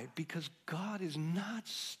 Why? Because God is not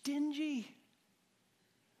stingy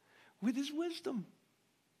with his wisdom.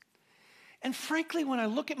 And frankly, when I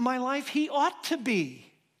look at my life, he ought to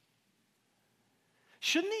be.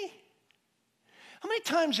 Shouldn't he? How many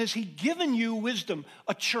times has he given you wisdom?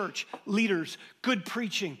 A church, leaders, good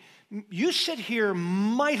preaching. You sit here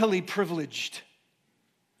mightily privileged.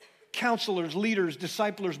 Counselors, leaders,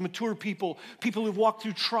 disciplers, mature people, people who've walked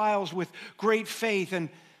through trials with great faith, and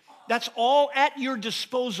that's all at your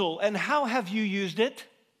disposal. And how have you used it?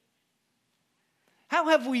 How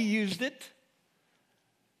have we used it?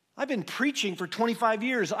 I've been preaching for 25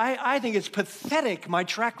 years. I think it's pathetic, my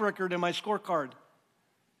track record and my scorecard.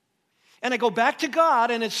 And I go back to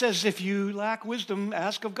God, and it says, if you lack wisdom,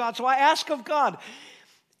 ask of God. So I ask of God.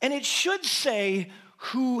 And it should say,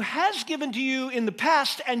 who has given to you in the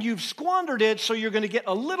past, and you've squandered it, so you're going to get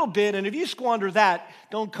a little bit, and if you squander that,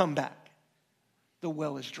 don't come back. The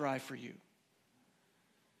well is dry for you.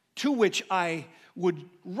 To which I would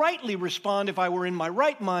rightly respond, if I were in my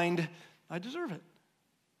right mind, I deserve it.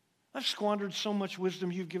 I've squandered so much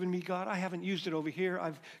wisdom you've given me, God. I haven't used it over here.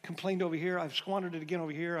 I've complained over here. I've squandered it again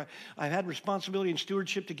over here. I've had responsibility and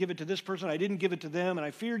stewardship to give it to this person. I didn't give it to them, and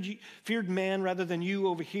I feared man rather than you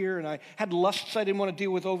over here, and I had lusts I didn't want to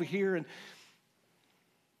deal with over here.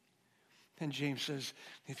 And James says,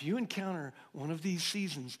 if you encounter one of these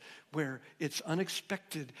seasons where it's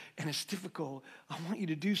unexpected and it's difficult, I want you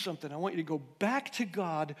to do something. I want you to go back to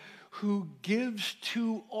God who gives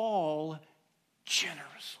to all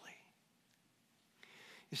generously.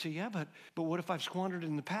 You say, yeah, but what if I've squandered it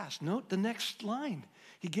in the past? Note the next line.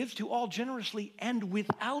 He gives to all generously and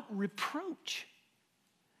without reproach.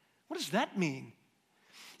 What does that mean?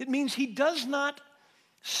 It means he does not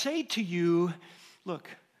say to you, look,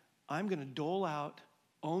 I'm going to dole out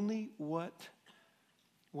only what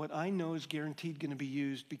I know is guaranteed going to be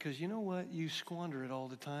used, because you know what? You squander it all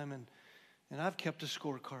the time, and I've kept a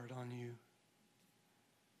scorecard on you.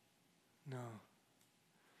 No.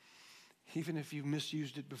 Even if you've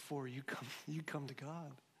misused it before, you come to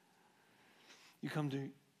God. You come to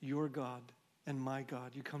your God and my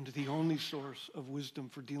God. You come to the only source of wisdom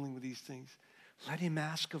for dealing with these things. Let him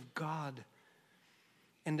ask of God.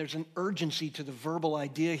 And there's an urgency to the verbal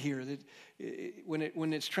idea here that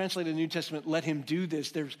when it's translated in the New Testament, let him do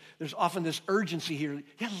this, there's often this urgency here.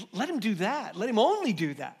 Yeah, let him do that. Let him only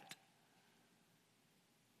do that.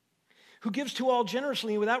 Who gives to all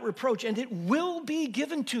generously and without reproach, and it will be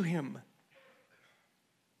given to him.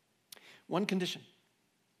 One condition.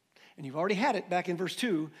 And you've already had it back in verse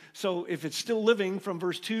 2. So if it's still living from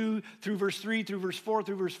verse 2 through verse 3, through verse 4,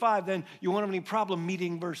 through verse 5, then you won't have any problem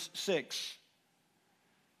meeting verse 6.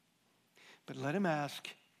 But let him ask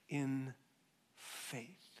in faith,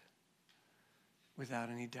 without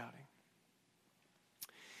any doubting.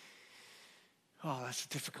 Oh, that's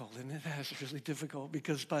difficult, isn't it? That's really difficult,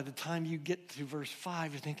 because by the time you get to verse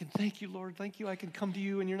 5, you're thinking, thank you, Lord, thank you, I can come to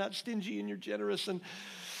you, and you're not stingy, and you're generous, and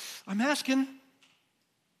I'm asking.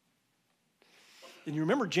 And you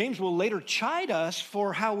remember, James will later chide us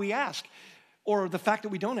for how we ask, or the fact that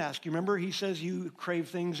we don't ask. You remember, he says you crave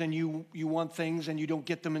things, and you want things, and you don't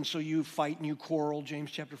get them, and so you fight and you quarrel,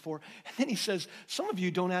 James chapter 4. And then he says, some of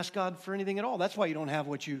you don't ask God for anything at all. That's why you don't have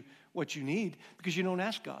what you need, because you don't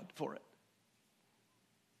ask God for it.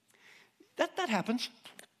 That happens.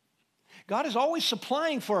 God is always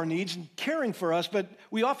supplying for our needs and caring for us, but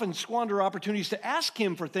we often squander opportunities to ask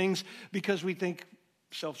him for things because we think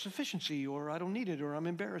self-sufficiency, or I don't need it, or I'm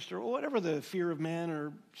embarrassed, or whatever the fear of man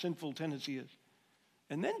or sinful tendency is.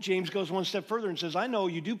 And then James goes one step further and says, I know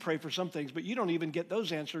you do pray for some things, but you don't even get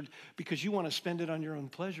those answered because you want to spend it on your own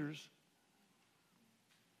pleasures.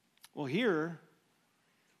 Well, here,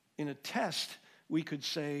 in a test, we could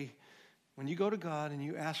say, when you go to God and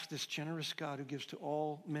you ask this generous God who gives to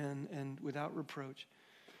all men and without reproach,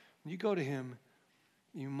 when you go to him,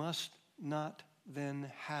 you must not then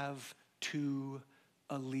have two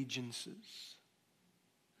allegiances.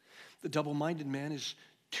 The double-minded man is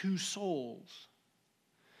two souls.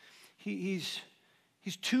 He's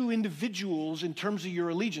He's two individuals in terms of your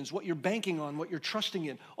allegiance, what you're banking on, what you're trusting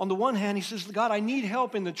in. On the one hand, he says, God, I need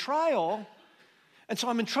help in the trial, and so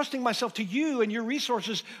I'm entrusting myself to you and your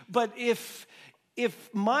resources, but if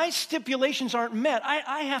my stipulations aren't met,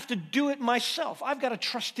 I have to do it myself. I've got to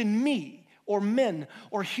trust in me or men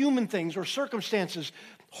or human things or circumstances,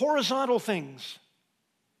 horizontal things.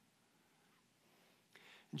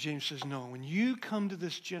 And James says, no, when you come to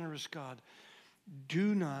this generous God,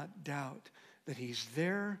 do not doubt that he's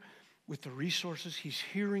there with the resources. He's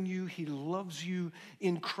hearing you. He loves you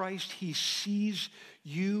in Christ. He sees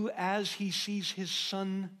you as he sees his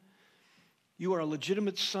son. You are a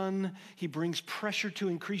legitimate son. He brings pressure to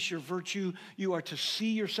increase your virtue. You are to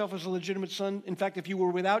see yourself as a legitimate son. In fact, if you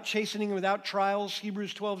were without chastening and without trials,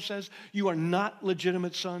 Hebrews 12 says, you are not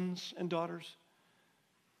legitimate sons and daughters.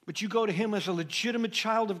 But you go to him as a legitimate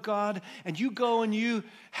child of God, and you go and you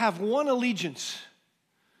have one allegiance.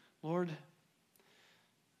 Lord,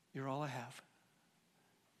 you're all I have.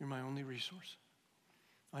 You're my only resource.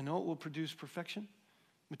 I know it will produce perfection,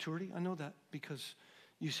 maturity. I know that because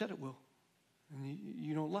you said it will. And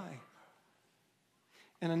you don't lie.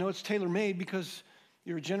 And I know it's tailor-made because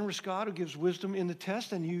you're a generous God who gives wisdom in the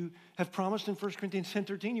test, and you have promised in 1 Corinthians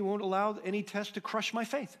 10:13, you won't allow any test to crush my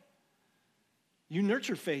faith. You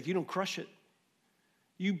nurture faith. You don't crush it.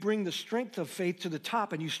 You bring the strength of faith to the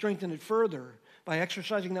top, and you strengthen it further by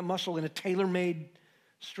exercising that muscle in a tailor-made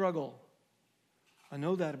struggle. I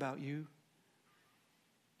know that about you.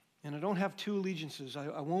 And I don't have two allegiances.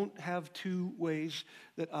 I won't have two ways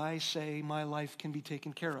that I say my life can be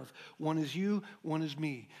taken care of. One is you, one is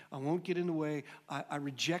me. I won't get in the way. I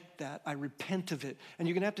reject that. I repent of it. And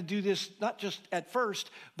you're going to have to do this not just at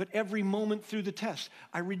first, but every moment through the test.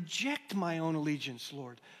 I reject my own allegiance,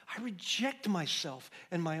 Lord. I reject myself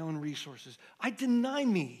and my own resources. I deny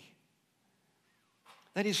me.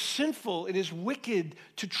 That is sinful. It is wicked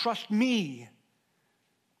to trust me.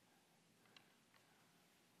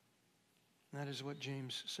 That is what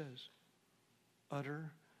James says.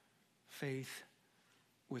 Utter faith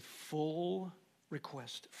with full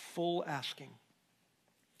request, full asking.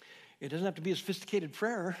 It doesn't have to be a sophisticated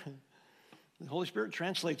prayer. The Holy Spirit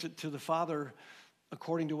translates it to the Father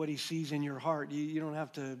according to what he sees in your heart. You don't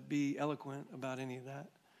have to be eloquent about any of that.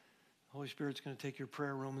 The Holy Spirit's going to take your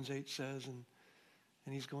prayer, Romans 8 says, and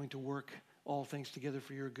he's going to work all things together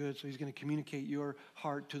for your good. So he's going to communicate your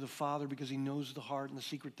heart to the Father because he knows the heart and the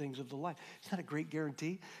secret things of the life. Isn't that a great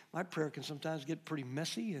guarantee? My prayer can sometimes get pretty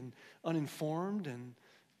messy and uninformed and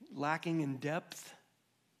lacking in depth.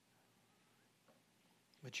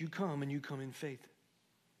 But you come, and you come in faith.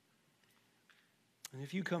 And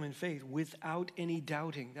if you come in faith without any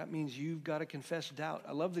doubting, that means you've got to confess doubt.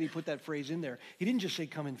 I love that he put that phrase in there. He didn't just say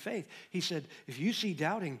come in faith. He said, if you see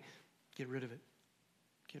doubting, get rid of it.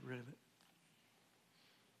 Get rid of it.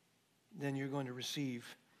 Then you're going to receive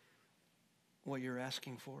what you're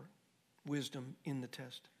asking for, wisdom in the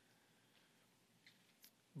test.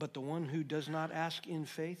 But the one who does not ask in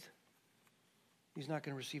faith, he's not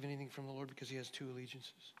going to receive anything from the Lord because he has two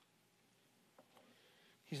allegiances.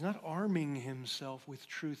 He's not arming himself with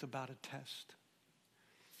truth about a test.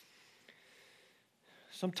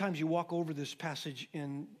 Sometimes you walk over this passage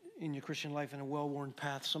in your Christian life in a well-worn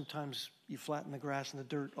path. Sometimes you flatten the grass and the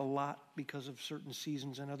dirt a lot because of certain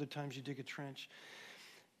seasons, and other times you dig a trench.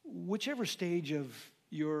 Whichever stage of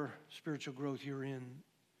your spiritual growth you're in,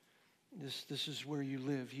 this is where you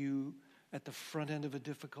live. You, at the front end of a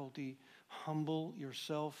difficulty, humble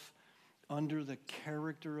yourself under the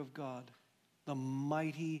character of God, the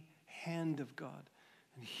mighty hand of God,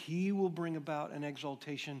 and he will bring about an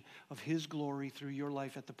exaltation of his glory through your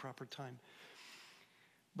life at the proper time.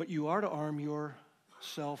 But you are to arm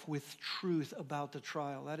yourself with truth about the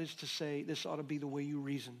trial. That is to say, this ought to be the way you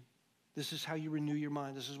reason. This is how you renew your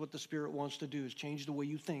mind. This is what the Spirit wants to do, is change the way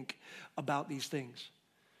you think about these things.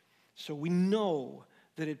 So we know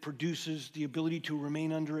that it produces the ability to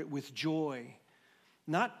remain under it with joy.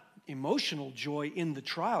 Not emotional joy in the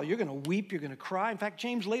trial. You're going to weep, you're going to cry. In fact,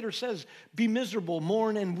 James later says, be miserable,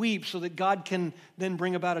 mourn and weep, so that God can then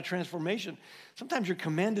bring about a transformation. Sometimes you're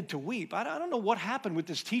commanded to weep. I don't know what happened with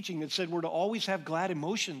this teaching that said we're to always have glad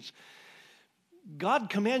emotions. God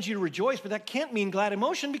commands you to rejoice, but that can't mean glad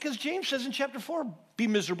emotion because James says in chapter 4, be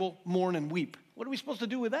miserable, mourn and weep. What are we supposed to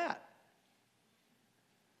do with that?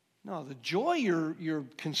 No, the joy you're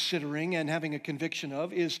considering and having a conviction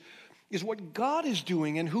of is what God is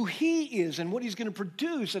doing and who he is and what he's going to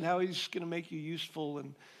produce and how he's going to make you useful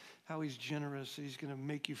and how he's generous. He's going to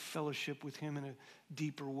make you fellowship with him in a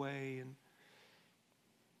deeper way. And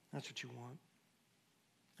that's what you want.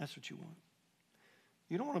 That's what you want.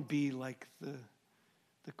 You don't want to be like the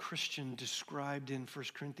the Christian described in 1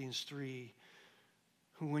 Corinthians 3,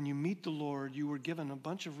 who when you meet the Lord, you were given a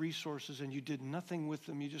bunch of resources and you did nothing with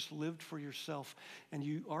them. You just lived for yourself, and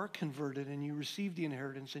you are converted and you receive the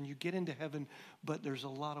inheritance and you get into heaven, but there's a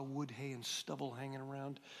lot of wood, hay, and stubble hanging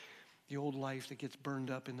around the old life that gets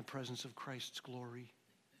burned up in the presence of Christ's glory.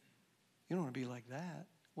 You don't want to be like that.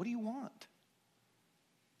 What do you want?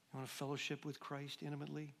 You want to fellowship with Christ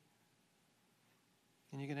intimately?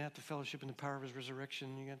 And you're going to have to fellowship in the power of his resurrection.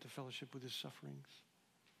 You're going to have to fellowship with his sufferings.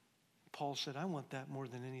 Paul said, I want that more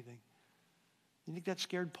than anything. You think that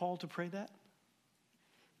scared Paul to pray that?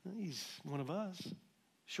 Well, he's one of us.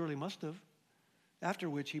 Surely must have. After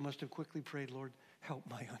which he must have quickly prayed, Lord, help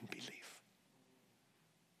my unbelief.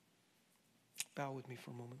 Bow with me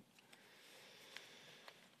for a moment.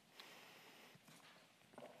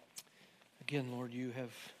 Again, Lord, you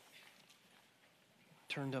have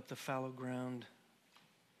turned up the fallow ground.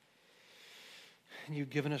 And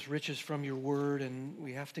you've given us riches from your word, and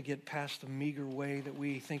we have to get past the meager way that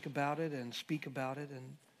we think about it and speak about it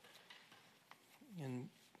and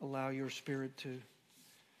allow your Spirit to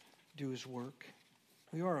do his work.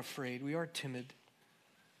 We are afraid. We are timid.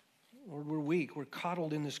 Lord, we're weak. We're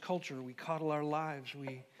coddled in this culture. We coddle our lives.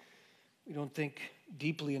 We don't think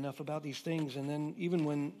deeply enough about these things. And then even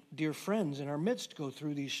when dear friends in our midst go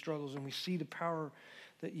through these struggles and we see the power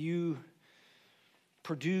that you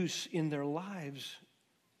produce in their lives,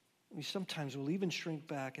 we sometimes will even shrink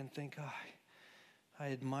back and think, I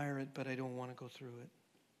admire it, but I don't want to go through it.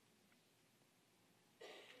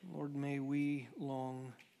 Lord, may we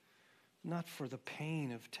long not for the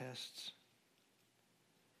pain of tests,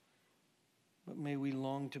 but may we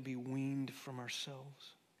long to be weaned from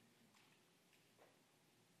ourselves.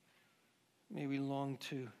 May we long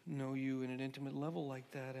to know you in an intimate level like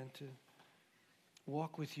that and to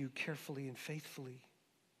walk with you carefully and faithfully.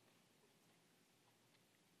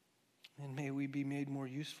 And may we be made more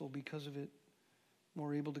useful because of it,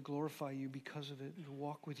 more able to glorify you because of it, to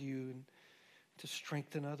walk with you and to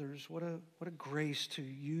strengthen others. What a grace to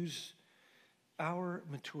use our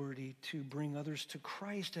maturity to bring others to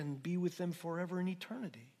Christ and be with them forever in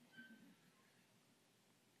eternity.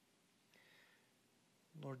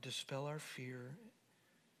 Lord, dispel our fear.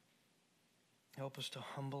 Help us to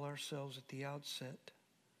humble ourselves at the outset,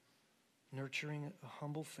 nurturing a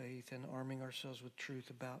humble faith and arming ourselves with truth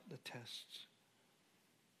about the tests.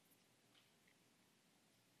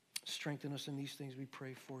 Strengthen us in these things, we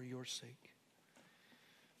pray, for your sake.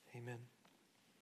 Amen.